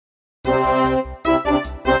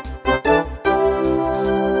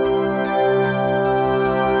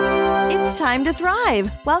time to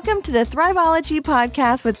thrive. Welcome to the Thriveology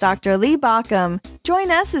Podcast with Dr. Lee Baucom.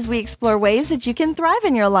 Join us as we explore ways that you can thrive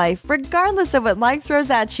in your life, regardless of what life throws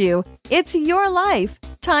at you. It's your life.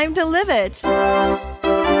 Time to live it.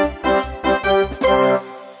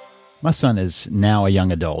 My son is now a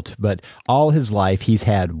young adult, but all his life he's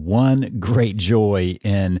had one great joy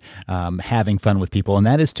in having fun with people, and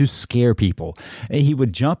that is to scare people. He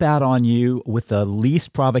would jump out on you with the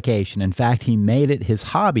least provocation. In fact, he made it his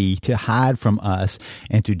hobby to hide from us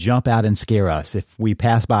and to jump out and scare us. If we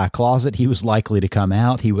passed by a closet, he was likely to come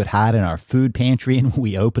out. He would hide in our food pantry, and when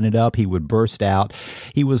we open it up, he would burst out.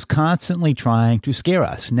 He was constantly trying to scare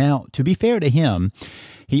us. Now, to be fair to him,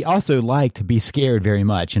 he also liked to be scared very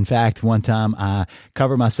much. In fact, one time I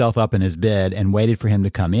covered myself up in his bed and waited for him to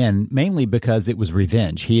come in, mainly because it was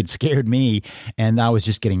revenge. He had scared me and I was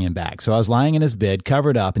just getting him back. So I was lying in his bed,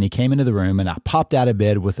 covered up, and he came into the room and I popped out of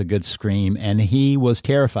bed with a good scream, and he was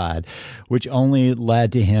terrified, which only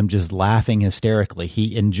led to him just laughing hysterically.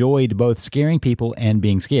 He enjoyed both scaring people and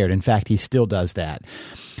being scared. In fact, he still does that.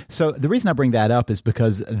 So the reason I bring that up is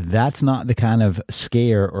because that's not the kind of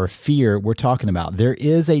scare or fear we're talking about. There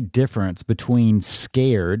is a difference between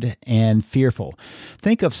scared and fearful.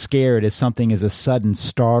 Think of scared as something as a sudden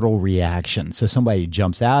startle reaction. So somebody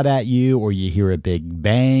jumps out at you, or you hear a big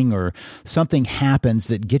bang, or something happens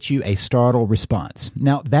that gets you a startle response.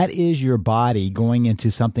 Now, that is your body going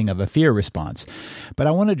into something of a fear response. But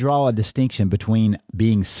I want to draw a distinction between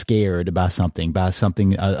being scared by something,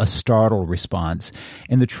 a startle response,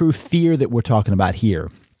 and the true fear that we're talking about here.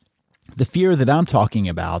 The fear that I'm talking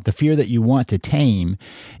about, the fear that you want to tame,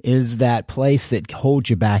 is that place that holds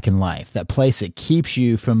you back in life, that place that keeps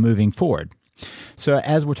you from moving forward. So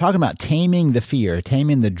as we're talking about taming the fear,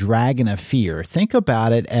 taming the dragon of fear, think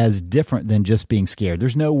about it as different than just being scared.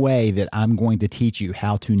 There's no way that I'm going to teach you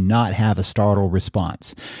how to not have a startle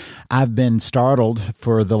response. I've been startled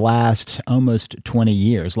for the last almost 20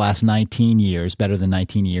 years, last 19 years, better than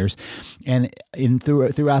 19 years. And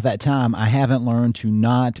throughout that time, I haven't learned to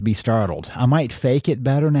not be startled. I might fake it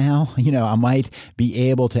better now. I might be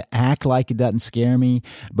able to act like it doesn't scare me.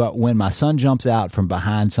 But when my son jumps out from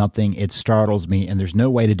behind something, it startles me. And there's no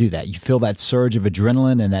way to do that. You feel that surge of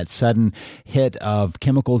adrenaline and that sudden hit of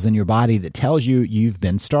chemicals in your body that tells you you've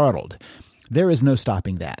been startled. There is no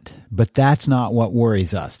stopping that. But that's not what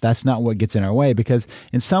worries us. That's not what gets in our way, because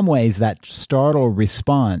in some ways that startle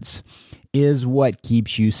response is what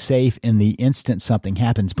keeps you safe in the instant something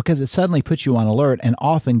happens, because it suddenly puts you on alert and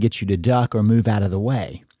often gets you to duck or move out of the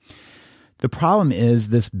way. The problem is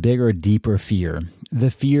this bigger, deeper fear,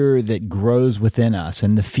 the fear that grows within us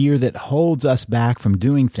and the fear that holds us back from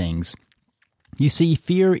doing things. You see,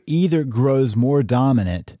 fear either grows more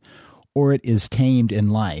dominant or it is tamed in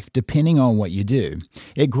life, depending on what you do.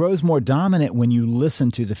 It grows more dominant when you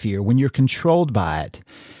listen to the fear, when you're controlled by it,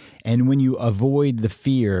 and when you avoid the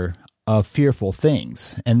fear of fearful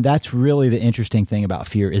things. And that's really the interesting thing about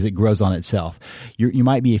fear, is it grows on itself. You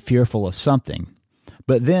might be fearful of something,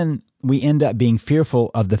 but then we end up being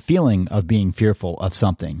fearful of the feeling of being fearful of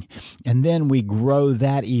something. And then we grow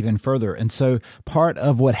that even further. And so part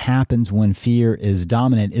of what happens when fear is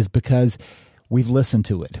dominant is because we've listened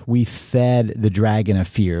to it. We've fed the dragon of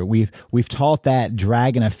fear. We've taught that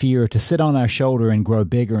dragon of fear to sit on our shoulder and grow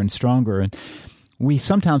bigger and stronger. And we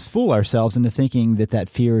sometimes fool ourselves into thinking that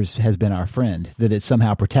fear has been our friend, that it's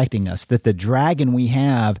somehow protecting us, that the dragon we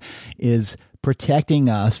have is protecting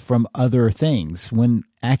us from other things, when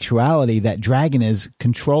actuality, that dragon is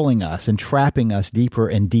controlling us and trapping us deeper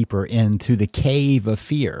and deeper into the cave of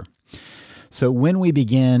fear. So when we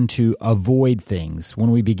begin to avoid things,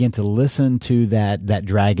 when we begin to listen to that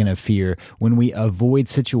dragon of fear, when we avoid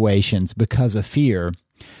situations because of fear,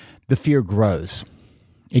 the fear grows.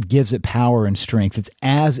 It gives it power and strength. It's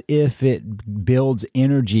as if it builds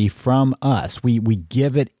energy from us. We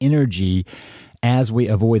give it energy as we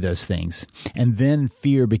avoid those things. And then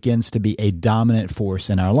fear begins to be a dominant force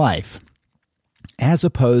in our life, as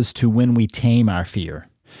opposed to when we tame our fear.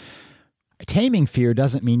 Taming fear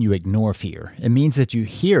doesn't mean you ignore fear. It means that you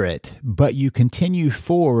hear it, but you continue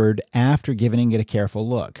forward after giving it a careful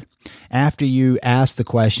look. After you ask the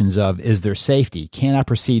questions of, is there safety? Can I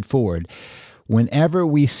proceed forward? Whenever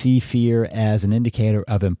we see fear as an indicator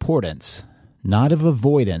of importance, not of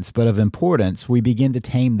avoidance, but of importance, we begin to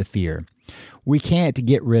tame the fear. We can't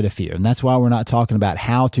get rid of fear, and that's why we're not talking about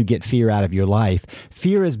how to get fear out of your life.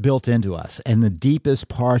 Fear is built into us, and the deepest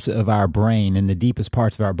parts of our brain and the deepest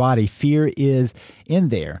parts of our body, fear is in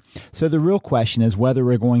there. So the real question is whether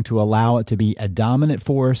we're going to allow it to be a dominant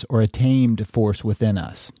force or a tamed force within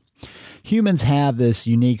us. Humans have this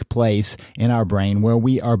unique place in our brain where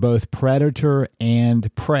we are both predator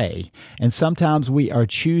and prey. And sometimes we are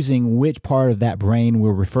choosing which part of that brain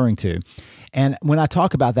we're referring to. And when I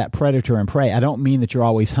talk about that predator and prey, I don't mean that you're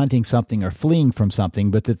always hunting something or fleeing from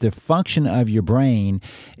something, but that the function of your brain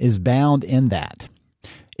is bound in that.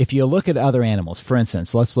 If you look at other animals, for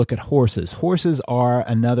instance, let's look at horses. Horses are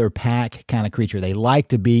another pack kind of creature. They like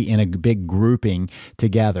to be in a big grouping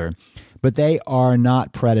together, but they are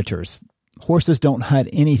not predators. Horses don't hunt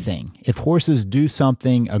anything. If horses do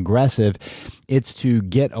something aggressive, it's to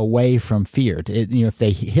get away from fear. If they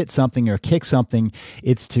hit something or kick something,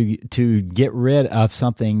 it's to get rid of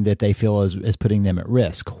something that they feel is putting them at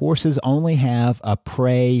risk. Horses only have a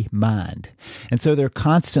prey mind, and so they're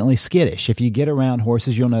constantly skittish. If you get around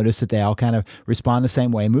horses, you'll notice that they all kind of respond the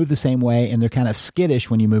same way, move the same way, and they're kind of skittish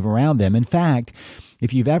when you move around them. In fact,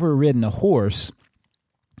 if you've ever ridden a horse,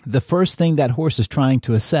 the first thing that horse is trying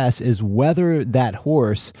to assess is whether that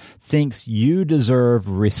horse thinks you deserve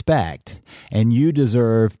respect and you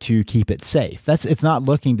deserve to keep it safe. It's not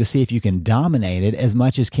looking to see if you can dominate it as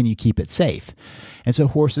much as can you keep it safe. And so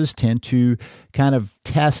horses tend to kind of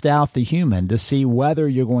test out the human to see whether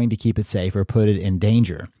you're going to keep it safe or put it in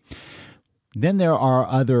danger. Then there are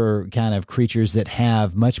other kind of creatures that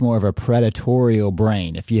have much more of a predatorial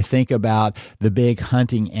brain. If you think about the big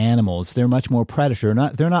hunting animals, they're much more predator.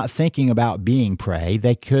 They're not thinking about being prey.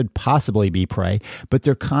 They could possibly be prey, but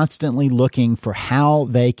they're constantly looking for how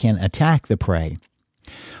they can attack the prey.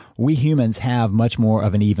 We humans have much more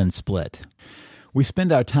of an even split. We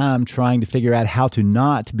spend our time trying to figure out how to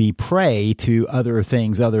not be prey to other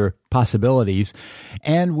things, other possibilities,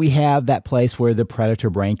 and we have that place where the predator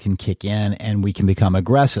brain can kick in and we can become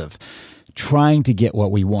aggressive, trying to get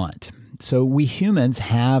what we want. So we humans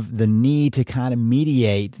have the need to kind of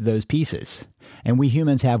mediate those pieces, and we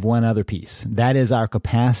humans have one other piece. That is our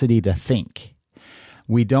capacity to think.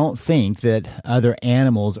 We don't think that other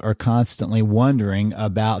animals are constantly wondering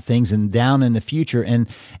about things and down in the future and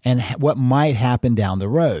what might happen down the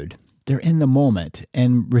road. They're in the moment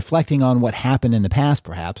and reflecting on what happened in the past,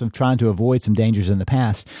 perhaps, of trying to avoid some dangers in the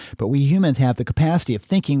past. But we humans have the capacity of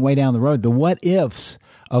thinking way down the road, the what-ifs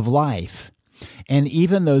of life. And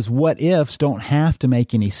even those what-ifs don't have to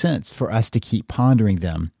make any sense for us to keep pondering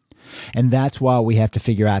them. And that's why we have to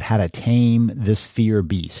figure out how to tame this fear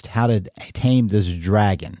beast, how to tame this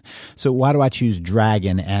dragon. So why do I choose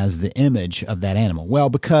dragon as the image of that animal? Well,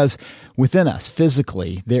 because within us,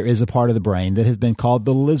 physically, there is a part of the brain that has been called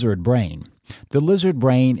the lizard brain. The lizard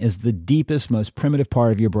brain is the deepest, most primitive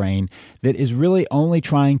part of your brain that is really only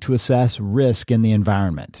trying to assess risk in the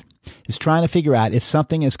environment. It's trying to figure out if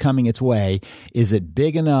something is coming its way, is it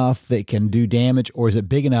big enough that it can do damage, or is it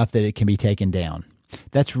big enough that it can be taken down?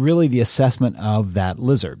 That's really the assessment of that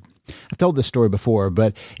lizard. I've told this story before,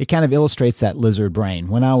 but it kind of illustrates that lizard brain.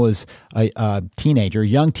 When I was a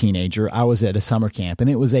young teenager, I was at a summer camp, and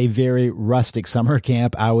it was a very rustic summer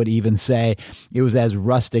camp. I would even say it was as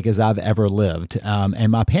rustic as I've ever lived. And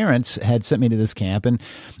my parents had sent me to this camp, and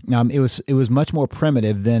it was much more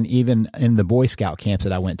primitive than even in the Boy Scout camps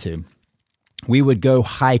that I went to. We would go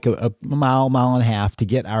hike a mile and a half to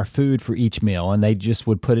get our food for each meal, and they just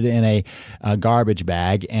would put it in a garbage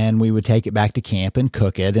bag, and we would take it back to camp and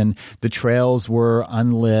cook it. And the trails were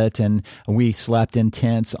unlit, and we slept in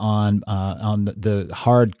tents on the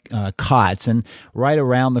hard cots. And right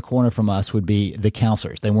around the corner from us would be the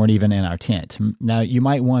counselors. They weren't even in our tent. Now, you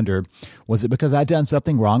might wonder, was it because I'd done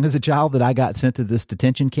something wrong as a child that I got sent to this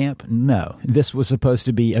detention camp? No, this was supposed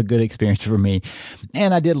to be a good experience for me,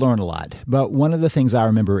 and I did learn a lot. But one of the things I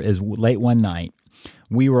remember is late one night,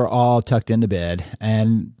 we were all tucked into bed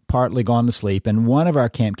and partly gone to sleep, and one of our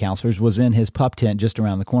camp counselors was in his pup tent just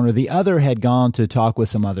around the corner. The other had gone to talk with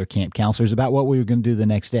some other camp counselors about what we were going to do the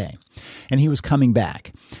next day, and he was coming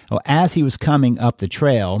back. Well, as he was coming up the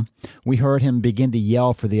trail, we heard him begin to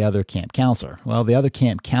yell for the other camp counselor. Well, the other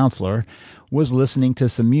camp counselor was listening to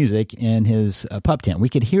some music in his pup tent. We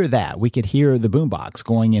could hear that. We could hear the boombox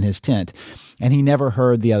going in his tent, and he never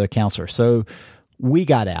heard the other counselor. So we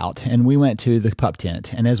got out and we went to the pup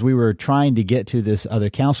tent. And as we were trying to get to this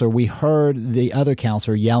other counselor, we heard the other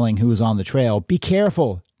counselor yelling, who was on the trail, "Be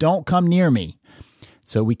careful, don't come near me."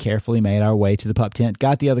 So we carefully made our way to the pup tent,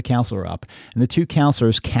 got the other counselor up, and the two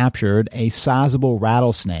counselors captured a sizable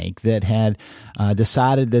rattlesnake that had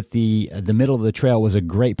decided that the middle of the trail was a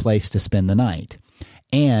great place to spend the night,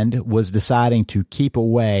 and was deciding to keep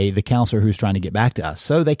away the counselor who's trying to get back to us.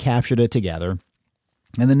 So they captured it together.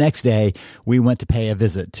 And the next day, we went to pay a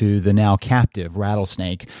visit to the now captive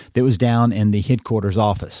rattlesnake that was down in the headquarters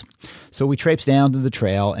office. So we traipsed down to the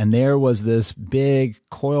trail, and there was this big,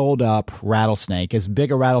 coiled up rattlesnake, as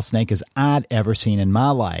big a rattlesnake as I'd ever seen in my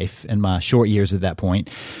life, in my short years at that point.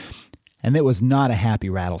 And it was not a happy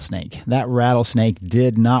rattlesnake. That rattlesnake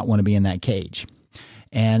did not want to be in that cage.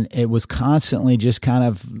 And it was constantly just kind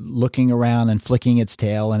of looking around and flicking its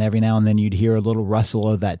tail. And every now and then you'd hear a little rustle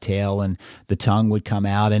of that tail and the tongue would come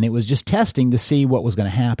out. And it was just testing to see what was going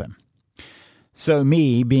to happen. So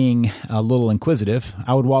me, being a little inquisitive,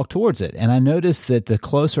 I would walk towards it. And I noticed that the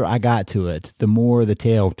closer I got to it, the more the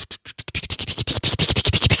tail.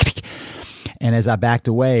 And as I backed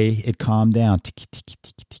away, it calmed down.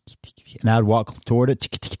 And I would walk toward it.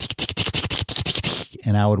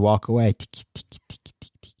 And I would walk away.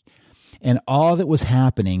 And all that was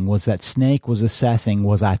happening was that snake was assessing,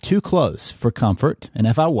 was I too close for comfort? And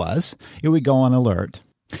if I was, it would go on alert.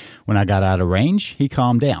 When I got out of range, he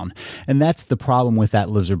calmed down. And that's the problem with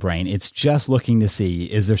that lizard brain. It's just looking to see,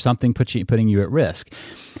 is there something putting you at risk?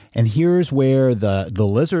 And here's where the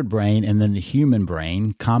lizard brain and then the human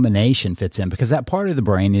brain combination fits in, because that part of the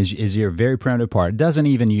brain is your very primitive part. It doesn't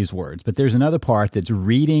even use words, but there's another part that's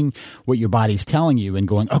reading what your body's telling you and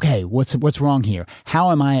going, okay, what's wrong here?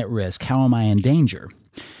 How am I at risk? How am I in danger?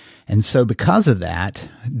 And so because of that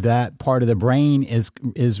part of the brain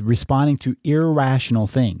is responding to irrational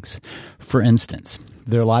things. For instance,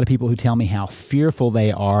 there are a lot of people who tell me how fearful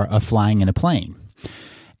they are of flying in a plane.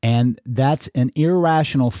 And that's an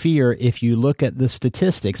irrational fear if you look at the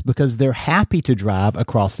statistics, because they're happy to drive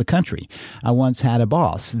across the country. I once had a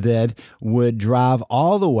boss that would drive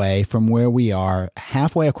all the way from where we are,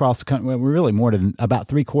 halfway across the country, well, really more than about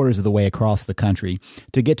 3/4 of the way across the country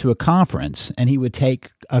to get to a conference. And he would take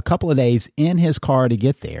a couple of days in his car to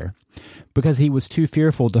get there because he was too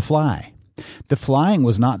fearful to fly. The flying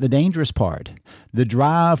was not the dangerous part. The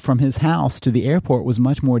drive from his house to the airport was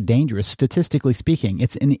much more dangerous, statistically speaking.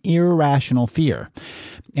 It's an irrational fear.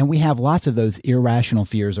 And we have lots of those irrational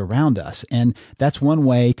fears around us. And that's one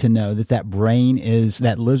way to know that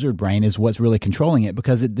that lizard brain is what's really controlling it,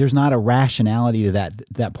 because there's not a rationality to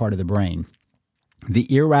that part of the brain. The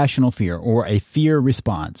irrational fear, or a fear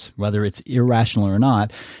response, whether it's irrational or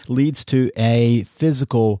not, leads to a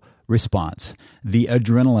physical response, the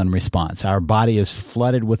adrenaline response. Our body is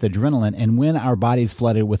flooded with adrenaline, and when our body is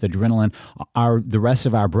flooded with adrenaline, the rest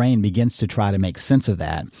of our brain begins to try to make sense of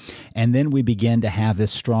that. And then we begin to have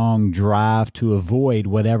this strong drive to avoid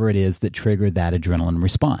whatever it is that triggered that adrenaline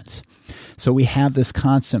response. So we have this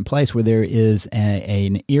constant place where there is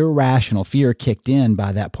an irrational fear kicked in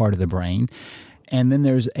by that part of the brain. And then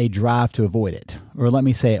there's a drive to avoid it. Or let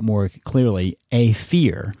me say it more clearly, a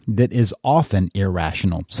fear that is often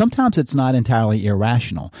irrational. Sometimes it's not entirely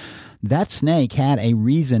irrational. That snake had a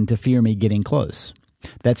reason to fear me getting close.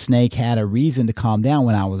 That snake had a reason to calm down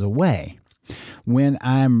when I was away. When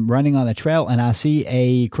I'm running on a trail and I see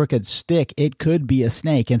a crooked stick, it could be a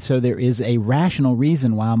snake. And so there is a rational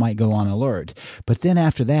reason why I might go on alert. But then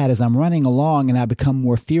after that, as I'm running along and I become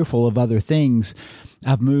more fearful of other things,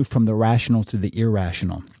 I've moved from the rational to the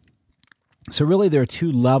irrational. So really there are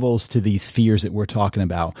two levels to these fears that we're talking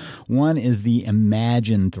about. One is the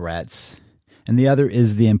imagined threats, and the other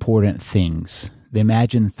is the important things. The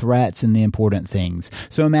imagined threats and the important things.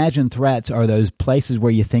 So imagined threats are those places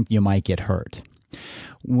where you think you might get hurt.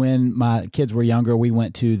 When my kids were younger, we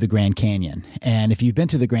went to the Grand Canyon. And if you've been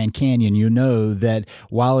to the Grand Canyon, you know that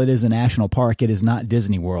while it is a national park, it is not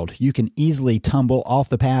Disney World. You can easily tumble off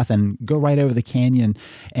the path and go right over the canyon.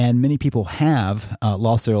 And many people have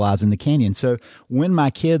lost their lives in the canyon. So when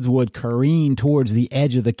my kids would careen towards the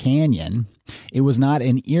edge of the canyon, it was not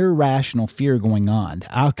an irrational fear going on.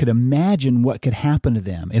 I could imagine what could happen to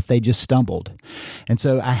them if they just stumbled. And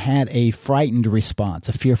so I had a frightened response,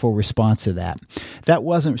 a fearful response to that. That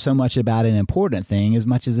wasn't so much about an important thing as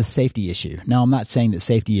much as a safety issue. Now, I'm not saying that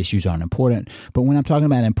safety issues aren't important, but when I'm talking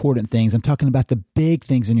about important things, I'm talking about the big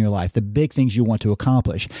things in your life, the big things you want to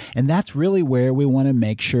accomplish. And that's really where we want to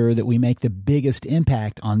make sure that we make the biggest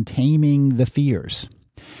impact on taming the fears.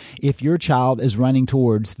 If your child is running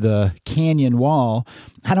towards the canyon wall,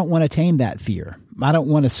 I don't want to tame that fear. I don't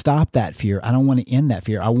want to stop that fear. I don't want to end that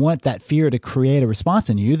fear. I want that fear to create a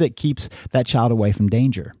response in you that keeps that child away from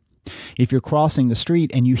danger. If you're crossing the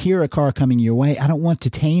street and you hear a car coming your way, I don't want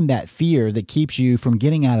to tame that fear that keeps you from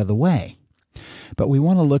getting out of the way. But we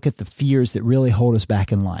want to look at the fears that really hold us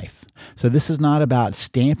back in life. So this is not about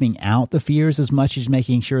stamping out the fears as much as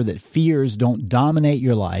making sure that fears don't dominate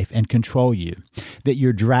your life and control you. That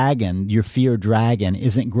your fear dragon,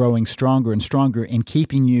 isn't growing stronger and stronger and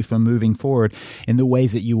keeping you from moving forward in the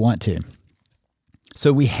ways that you want to.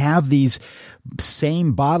 So we have these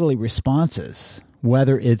same bodily responses,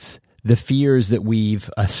 whether it's the fears that we've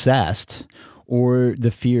assessed or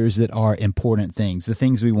the fears that are important things, the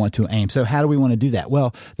things we want to aim. So how do we want to do that?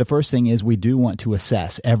 Well, the first thing is we do want to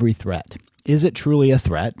assess every threat. Is it truly a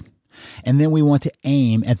threat? And then we want to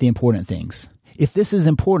aim at the important things. If this is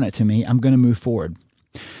important to me, I'm going to move forward.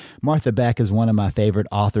 Martha Beck is one of my favorite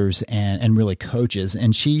authors and really coaches,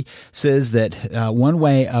 and she says that one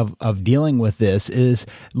way of dealing with this is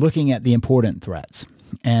looking at the important threats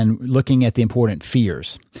and looking at the important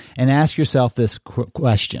fears. And ask yourself this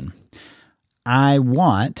question. I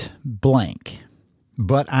want blank,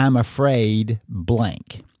 but I'm afraid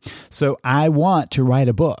blank. So I want to write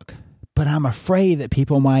a book, but I'm afraid that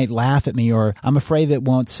people might laugh at me, or I'm afraid that it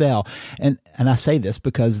won't sell. And I say this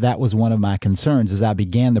because that was one of my concerns as I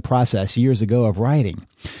began the process years ago of writing.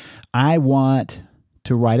 I want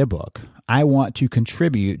to write a book. I want to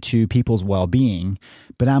contribute to people's well-being,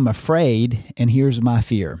 but I'm afraid, and here's my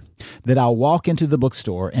fear, that I'll walk into the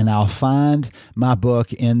bookstore and I'll find my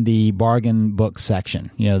book in the bargain book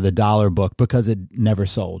section, the dollar book, because it never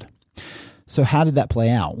sold. So how did that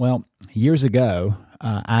play out? Well, years ago,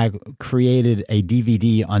 I created a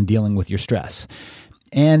DVD on dealing with your stress,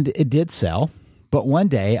 and it did sell. But one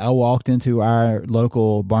day I walked into our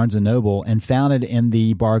local Barnes & Noble and found it in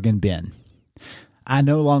the bargain bin. I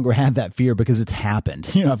no longer have that fear because it's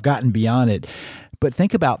happened. I've gotten beyond it. But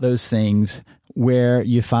think about those things where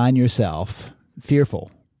you find yourself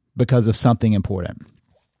fearful because of something important.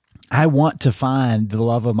 I want to find the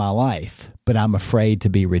love of my life, but I'm afraid to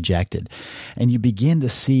be rejected. And you begin to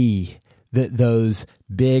see that those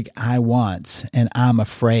big I wants and I'm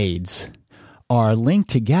afraids are linked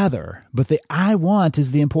together, but the I want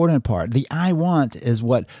is the important part. The I want is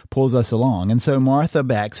what pulls us along. And so Martha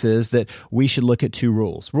Beck says that we should look at two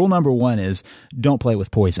rules. Rule number one is don't play with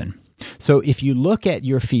poison. So if you look at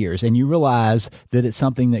your fears and you realize that it's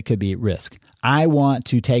something that could be at risk, I want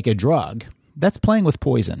to take a drug, that's playing with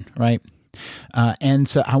poison, right? And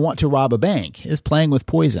so I want to rob a bank is playing with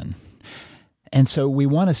poison. And so we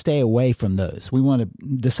want to stay away from those. We want to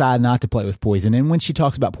decide not to play with poison. And when she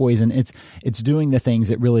talks about poison, it's doing the things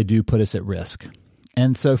that really do put us at risk.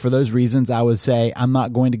 And so for those reasons, I would say I'm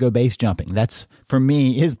not going to go base jumping. That's, for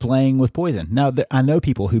me, is playing with poison. Now, I know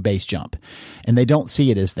people who base jump, and they don't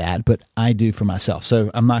see it as that, but I do for myself. So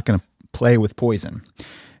I'm not going to play with poison.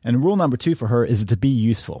 And rule number two for her is to be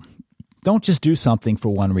useful. Don't just do something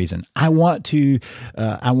for one reason. I want to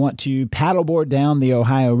paddleboard down the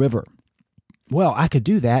Ohio River. Well, I could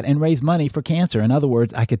do that and raise money for cancer. In other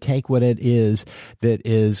words, I could take what it is that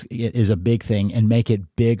is a big thing and make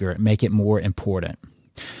it bigger, make it more important.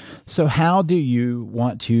 So how do you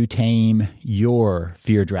want to tame your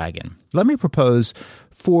fear dragon? Let me propose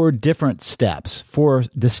four distinct steps for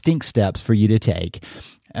you to take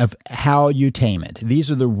of how you tame it. These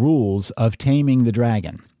are the rules of taming the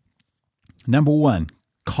dragon. Number one,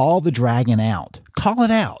 call the dragon out. Call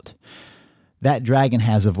it out. That dragon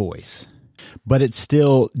has a voice, but it's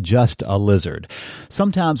still just a lizard.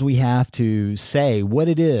 Sometimes we have to say what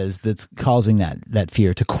it is that's causing that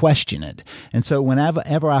fear, to question it. And so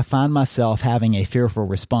whenever I find myself having a fearful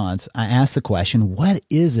response, I ask the question, what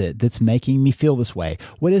is it that's making me feel this way?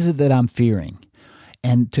 What is it that I'm fearing?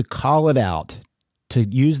 And to call it out, to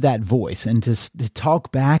use that voice and to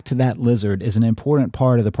talk back to that lizard is an important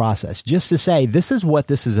part of the process. Just to say, this is what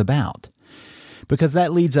this is about. Because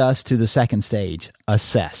that leads us to the second stage,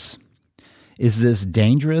 assess. Is this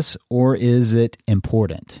dangerous or is it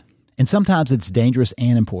important? And sometimes it's dangerous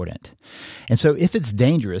and important. And so if it's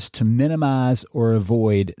dangerous, to minimize or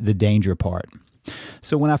avoid the danger part.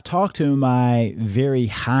 So when I've talked to my very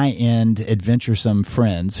high-end adventuresome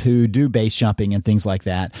friends who do base jumping and things like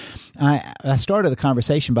that, I started the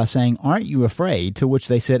conversation by saying, aren't you afraid? To which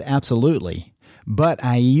they said, absolutely. But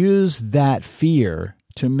I use that fear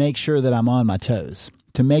to make sure that I'm on my toes,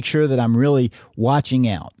 to make sure that I'm really watching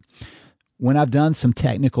out. When I've done some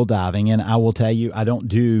technical diving, and I will tell you, I don't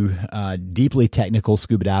do deeply technical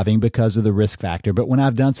scuba diving because of the risk factor, but when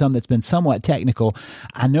I've done some that's been somewhat technical,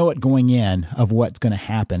 I know it going in of what's going to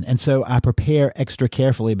happen. And so I prepare extra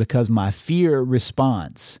carefully because my fear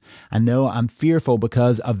response, I know I'm fearful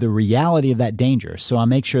because of the reality of that danger. So I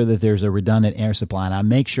make sure that there's a redundant air supply, and I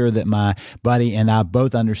make sure that my buddy and I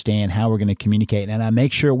both understand how we're going to communicate, and I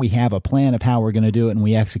make sure we have a plan of how we're going to do it, and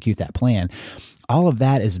we execute that plan. All of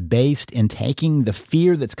that is based in taking the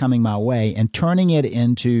fear that's coming my way and turning it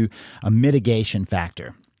into a mitigation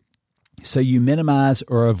factor. So you minimize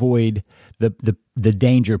or avoid the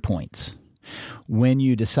danger points. When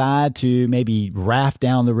you decide to maybe raft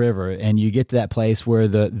down the river and you get to that place where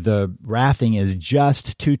the rafting is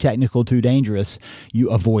just too technical, too dangerous, you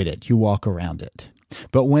avoid it. You walk around it.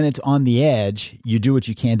 But when it's on the edge, you do what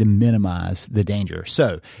you can to minimize the danger.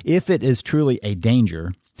 So if it is truly a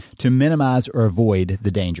danger, to minimize or avoid the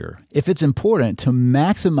danger. If it's important, to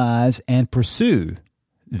maximize and pursue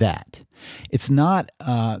that. It's not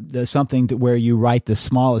something where you write the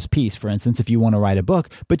smallest piece, for instance, if you want to write a book,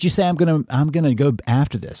 but you say, I'm going to go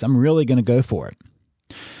after this. I'm really going to go for it.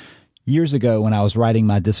 Years ago, when I was writing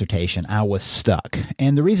my dissertation, I was stuck.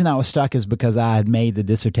 And the reason I was stuck is because I had made the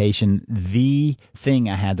dissertation the thing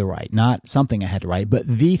I had to write, not something I had to write, but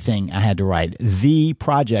the thing I had to write, the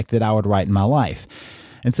project that I would write in my life.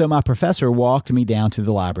 And so my professor walked me down to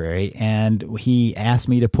the library and he asked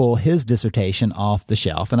me to pull his dissertation off the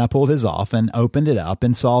shelf. And I pulled his off and opened it up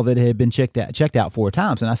and saw that it had been checked out 4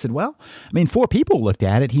 times. And I said, 4 people looked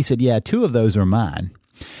at it. He said, yeah, 2 of those are mine.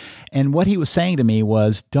 And what he was saying to me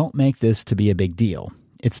was, don't make this to be a big deal.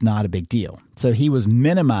 It's not a big deal. So he was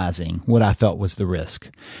minimizing what I felt was the risk.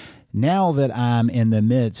 Now that I'm in the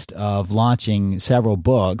midst of launching several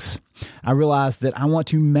books, I realize that I want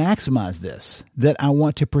to maximize this, that I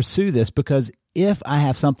want to pursue this, because if I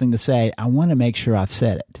have something to say, I want to make sure I've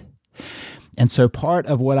said it. And so part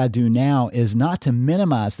of what I do now is not to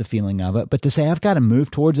minimize the feeling of it, but to say I've got to move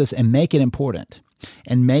towards this and make it important.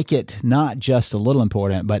 And make it not just a little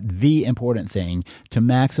important, but the important thing to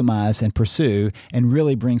maximize and pursue and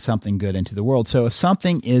really bring something good into the world. So if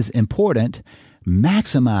something is important,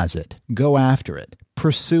 maximize it, go after it,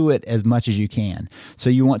 pursue it as much as you can.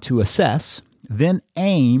 So you want to assess, then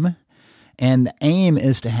aim, and the aim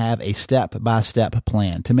is to have a step-by-step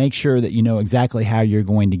plan to make sure that you know exactly how you're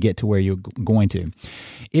going to get to where you're going to.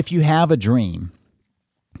 If you have a dream,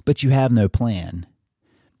 but you have no plan,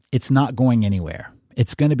 it's not going anywhere.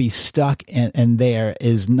 It's going to be stuck, and there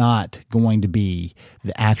is not going to be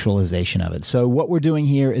the actualization of it. So what we're doing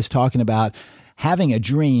here is talking about having a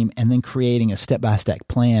dream and then creating a step-by-step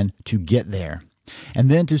plan to get there. And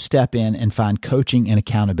then to step in and find coaching and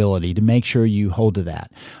accountability to make sure you hold to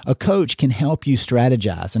that. A coach can help you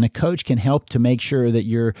strategize, and a coach can help to make sure that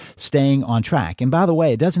you're staying on track. And by the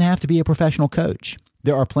way, it doesn't have to be a professional coach.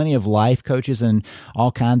 There are plenty of life coaches and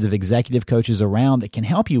all kinds of executive coaches around that can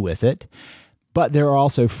help you with it. But there are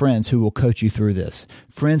also friends who will coach you through this.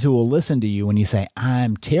 Friends who will listen to you when you say,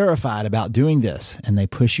 I'm terrified about doing this, and they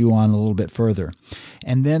push you on a little bit further.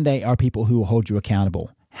 And then they are people who will hold you accountable.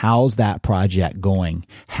 How's that project going?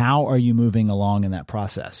 How are you moving along in that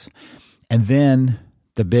process? And then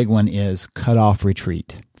the big one is cut off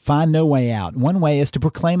retreat. Find no way out. One way is to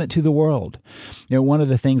proclaim it to the world. You know, one of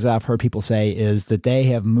the things I've heard people say is that they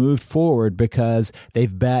have moved forward because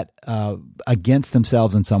they've bet against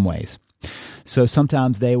themselves in some ways. So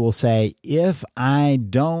sometimes they will say, if I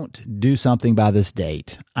don't do something by this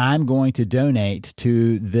date, I'm going to donate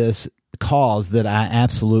to this cause that I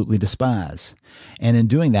absolutely despise. And in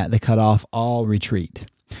doing that, they cut off all retreat.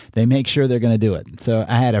 They make sure they're going to do it. So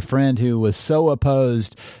I had a friend who was so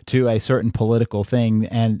opposed to a certain political thing,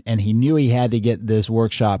 and he knew he had to get this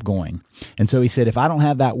workshop going. And so he said, if I don't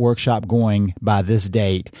have that workshop going by this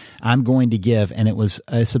date, I'm going to give, and it was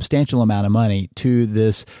a substantial amount of money, to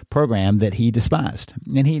this program that he despised.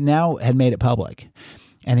 And he now had made it public.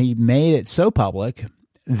 And he made it so public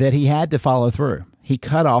that he had to follow through. He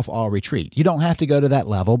cut off all retreat. You don't have to go to that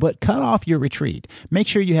level, but cut off your retreat. Make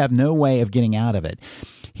sure you have no way of getting out of it.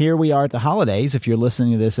 Here we are at the holidays. If you're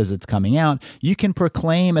listening to this as it's coming out, you can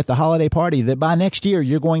proclaim at the holiday party that by next year,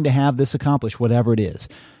 you're going to have this accomplished, whatever it is.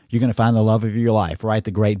 You're going to find the love of your life, write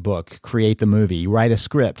the great book, create the movie, write a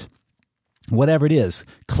script, whatever it is.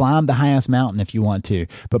 Climb the highest mountain if you want to.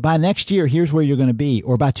 But by next year, here's where you're going to be.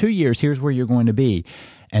 Or by 2 years, here's where you're going to be.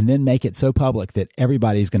 And then make it so public that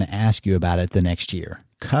everybody's going to ask you about it the next year.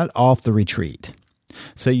 Cut off the retreat.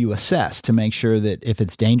 So you assess to make sure that if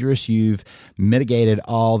it's dangerous, you've mitigated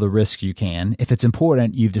all the risks you can. If it's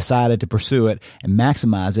important, you've decided to pursue it and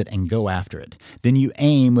maximize it and go after it. Then you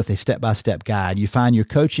aim with a step-by-step guide. You find your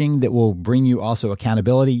coaching that will bring you also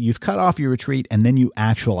accountability. You've cut off your retreat, and then you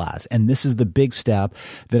actualize. And this is the big step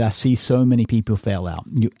that I see so many people fail out.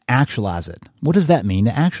 You actualize it. What does that mean,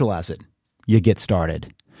 to actualize it? You get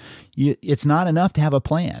started. It's not enough to have a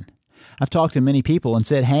plan. I've talked to many people and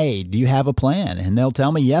said, hey, do you have a plan? And they'll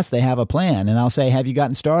tell me, yes, they have a plan. And I'll say, have you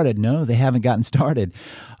gotten started? No, they haven't gotten started.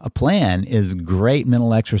 A plan is great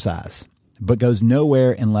mental exercise, but goes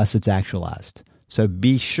nowhere unless it's actualized. So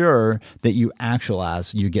be sure that you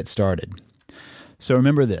actualize, you get started. So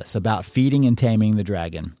remember this about feeding and taming the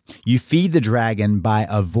dragon. You feed the dragon by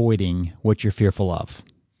avoiding what you're fearful of.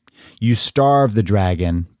 You starve the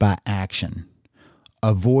dragon by action.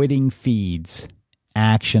 Avoiding feeds.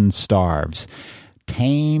 Action starves.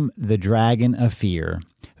 Tame the dragon of fear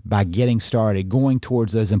by getting started, going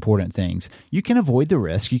towards those important things. You can avoid the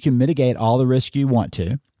risk. You can mitigate all the risk you want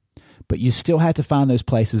to, but you still have to find those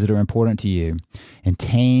places that are important to you and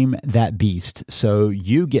tame that beast so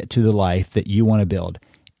you get to the life that you want to build.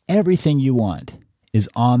 Everything you want is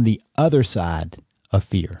on the other side of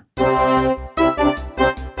fear.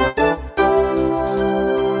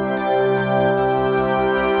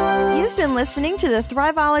 Listening to the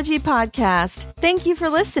Thriveology podcast. Thank you for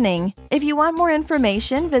listening. If you want more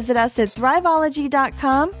information, visit us at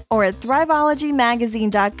thriveology.com or at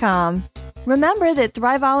thriveologymagazine.com. Remember that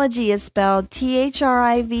Thriveology is spelled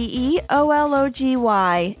Thriveology.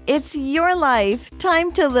 It's your life.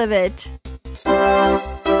 Time to live it.